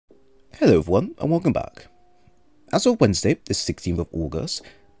Hello everyone and welcome back. As of Wednesday, the 16th of August,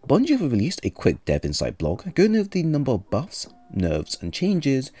 Bungie have released a quick dev insight blog going over the number of buffs, nerfs and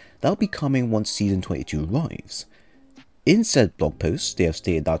changes that will be coming once Season 22 arrives. In said blog post, they have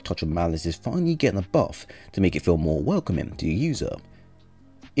stated that Touch of Malice is finally getting a buff to make it feel more welcoming to the user.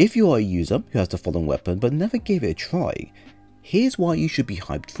 If you are a user who has the following weapon but never gave it a try, here's why you should be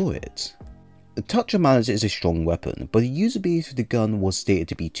hyped for it. The Touch of Malice is a strong weapon, but the usability for the gun was stated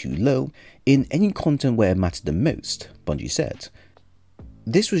to be too low in any content where it mattered the most, Bungie said.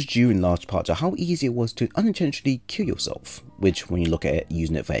 This was due in large part to how easy it was to unintentionally kill yourself, which when you look at it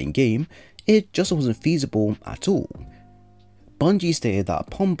using it for Endgame, it just wasn't feasible at all. Bungie stated that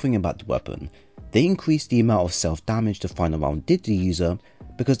upon bringing back the weapon, they increased the amount of self-damage the final round did to the user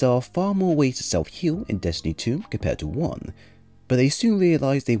because there are far more ways to self-heal in Destiny 2 compared to 1, but they soon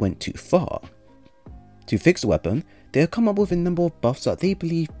realised they went too far. To fix the weapon, they have come up with a number of buffs that they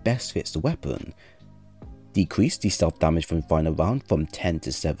believe best fits the weapon. Decrease the self damage from the final round from 10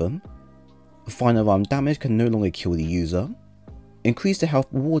 to 7. Final round damage can no longer kill the user. Increase the health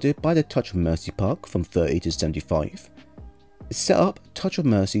rewarded by the Touch of Mercy perk from 30 to 75. Set up Touch of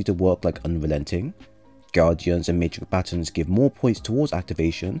Mercy to work like Unrelenting. Guardians and Matrix Battons give more points towards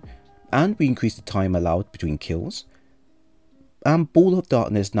activation, and we increase the time allowed between kills. And Ball of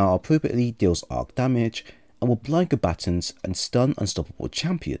Darkness now appropriately deals arc damage and will blind combatants and stun unstoppable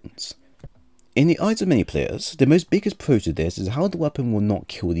champions. In the eyes of many players, the most biggest pro to this is how the weapon will not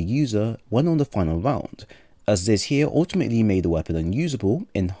kill the user when on the final round, as this here ultimately made the weapon unusable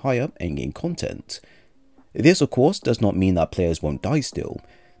in higher endgame content. This of course does not mean that players won't die still,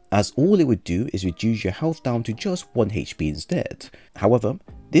 as all it would do is reduce your health down to just 1 HP instead. However,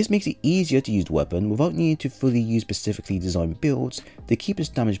 this makes it easier to use the weapon without needing to fully use specifically designed builds to keep its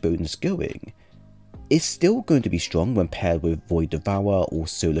damage bonus going. It's still going to be strong when paired with Void Devour or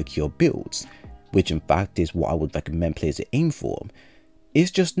Solar Cure builds, which in fact is what I would recommend players to aim for.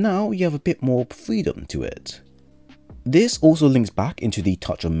 It's just now you have a bit more freedom to it. This also links back into the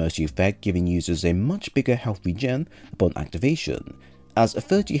Touch of Mercy effect, giving users a much bigger health regen upon activation, as a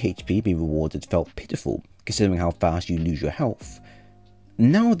 30 HP being rewarded felt pitiful considering how fast you lose your health.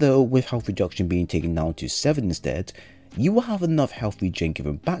 Now though, with health reduction being taken down to 7 instead, you will have enough health regen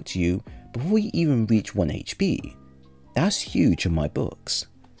given back to you before you even reach 1 HP. That's huge in my books.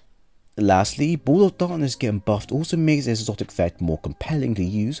 Lastly, Ball of Darkness getting buffed also makes its exotic effect more compelling to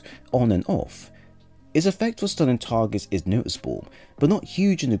use on and off. Its effect for stunning targets is noticeable, but not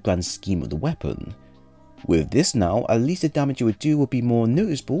huge in the grand scheme of the weapon. With this now, at least the damage it would do will be more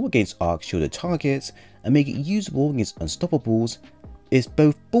noticeable against arc shielded targets and make it usable against unstoppables. It's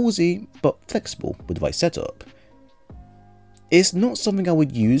both ballsy but flexible with the right setup. It's not something I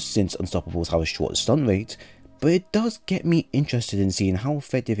would use since unstoppables have a short stun rate, but it does get me interested in seeing how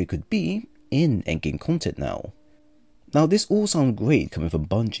effective it could be in endgame content now. Now this all sounds great coming from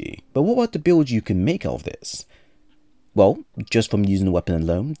Bungie, but what about the builds you can make out of this? Well, just from using the weapon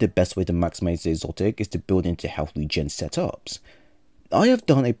alone, the best way to maximize the exotic is to build into health regen setups. I have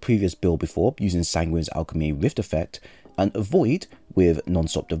done a previous build before using Sanguine's Alchemy Rift effect and Void with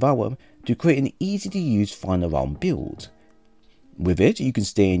Non-Stop Devour to create an easy to use final round build. With it, you can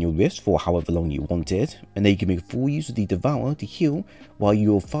stay in your Rift for however long you wanted, and then you can make full use of the Devour to heal while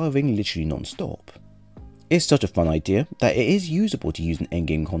you are firing literally non-stop. It's such a fun idea that it is usable to use in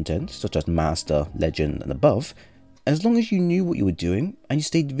endgame content such as Master, Legend and above, as long as you knew what you were doing and you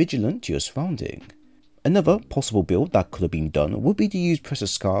stayed vigilant to your surrounding. Another possible build that could have been done would be to use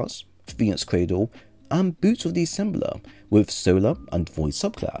Precious Scars, Phoenix Cradle and Boots of the Assembler with Solar and Void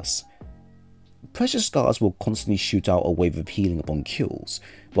subclass. Precious Scars will constantly shoot out a wave of healing upon kills,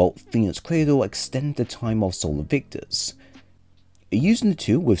 while Phoenix Cradle extends the time of Soul Invictus. Using the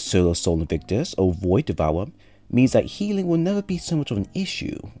two with Soul Invictus or Void Devour means that healing will never be so much of an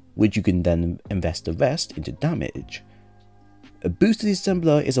issue, which you can then invest the rest into damage. A Boost of the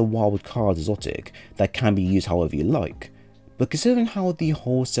Assembler is a wild card exotic that can be used however you like, but considering how the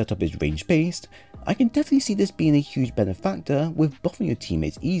whole setup is range based, I can definitely see this being a huge benefactor with buffing your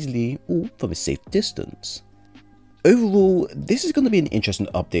teammates easily or from a safe distance. Overall, this is going to be an interesting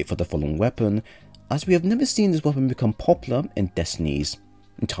update for the following weapon, as we have never seen this weapon become popular in Destiny's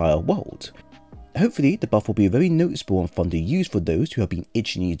entire world. Hopefully the buff will be very noticeable and fun to use for those who have been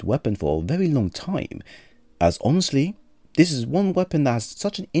itching to use the weapon for a very long time, as honestly, this is one weapon that has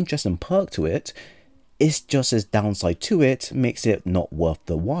such an interesting perk to it, it's just its downside to it makes it not worth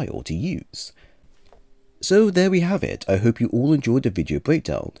the while to use. So there we have it. I hope you all enjoyed the video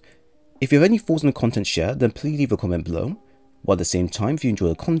breakdown. If you have any thoughts on the content shared, then please leave a comment below. While at the same time, if you enjoy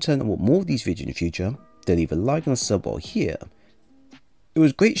the content and want more of these videos in the future, then leave a like and a sub while here. It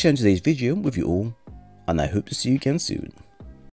was great sharing today's video with you all, and I hope to see you again soon.